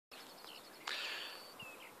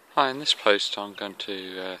Hi, in this post I'm going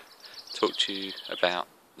to talk to you about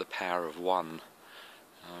the power of one.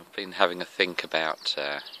 I've been having a think about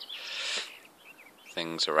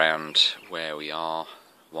things around where we are,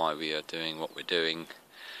 why we are doing what we're doing,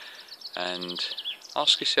 and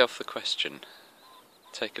ask yourself the question.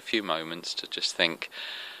 Take a few moments to just think,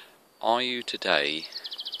 are you today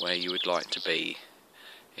where you would like to be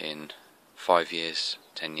in 5 years,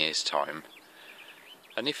 10 years time?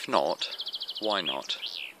 And if not, why not?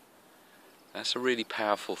 That's a really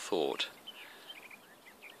powerful thought.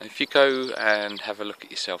 If you go and have a look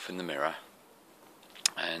at yourself in the mirror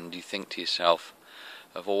and you think to yourself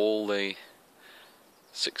of all the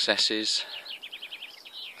successes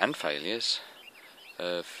and failures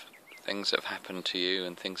of things that have happened to you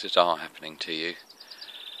and things that are happening to you,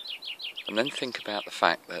 and then think about the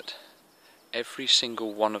fact that every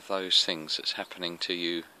single one of those things that's happening to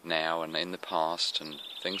you now and in the past and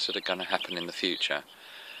things that are going to happen in the future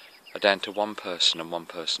are down to one person and one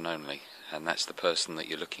person only, and that's the person that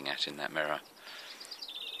you're looking at in that mirror.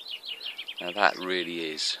 Now that really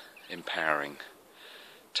is empowering,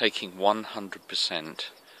 taking 100%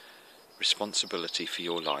 responsibility for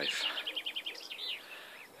your life.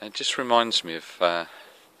 And it just reminds me of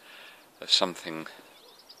something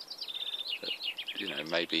that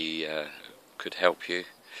maybe could help you.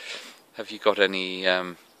 Have you got any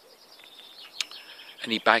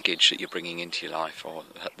baggage that you're bringing into your life, or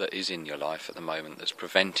that is in your life at the moment, that's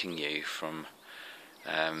preventing you from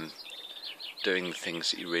doing the things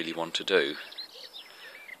that you really want to do?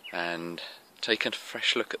 And take a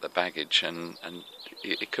fresh look at the baggage, and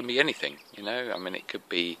it can be anything, I mean, it could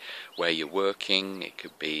be where you're working, it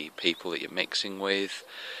could be people that you're mixing with,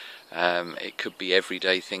 it could be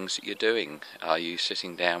everyday things that you're doing. Are you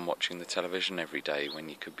sitting down watching the television every day when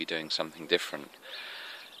you could be doing something different?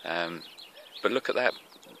 But look at that,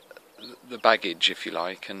 the baggage, if you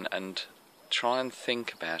like, and try and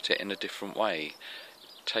think about it in a different way.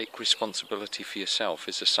 Take responsibility for yourself.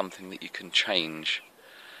 Is there something that you can change?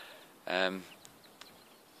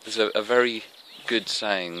 There's a very good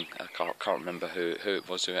saying, I can't remember who it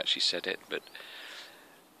was who actually said it, but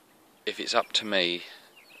if it's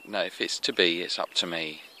to be, it's up to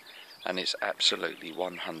me. And it's absolutely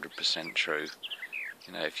 100% true.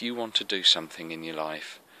 If you want to do something in your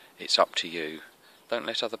life, it's up to you. Don't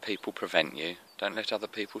let other people prevent you. Don't let other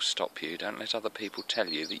people stop you. Don't let other people tell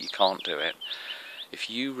you that you can't do it.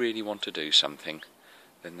 If you really want to do something,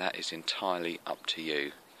 then that is entirely up to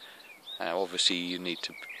you. Obviously you need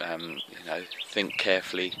to think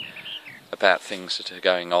carefully about things that are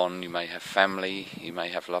going on. You may have family, you may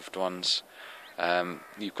have loved ones.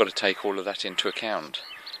 You've got to take all of that into account.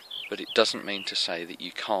 But it doesn't mean to say that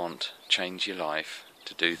you can't change your life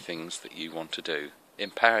to do things that you want to do.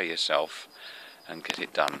 Empower yourself and get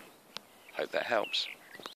it done. Hope that helps.